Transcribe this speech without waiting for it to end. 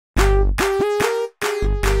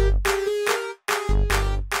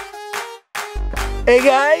Hey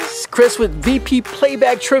guys, Chris with VP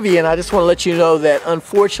Playback Trivia, and I just want to let you know that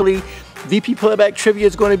unfortunately VP Playback Trivia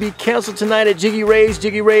is going to be canceled tonight at Jiggy Ray's.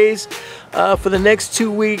 For the next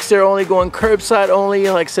 2 weeks, they're only going curbside only.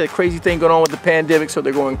 And like I said, crazy thing going on with the pandemic, so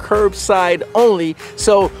they're going curbside only.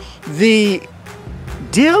 So the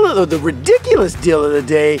ridiculous deal of the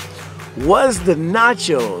day was the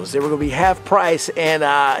nachos. They were going to be half price,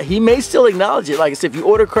 and he may still acknowledge it. Like I said, if you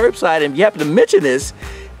order curbside and you happen to mention this,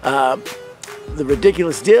 the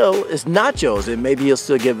ridiculous deal is nachos, and maybe he'll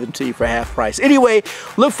still give them to you for half price. Anyway,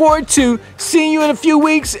 look forward to seeing you in a few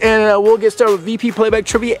weeks, and we'll get started with VP Playback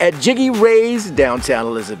Trivia at Jiggy Ray's, downtown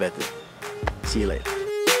Elizabeth. See you later.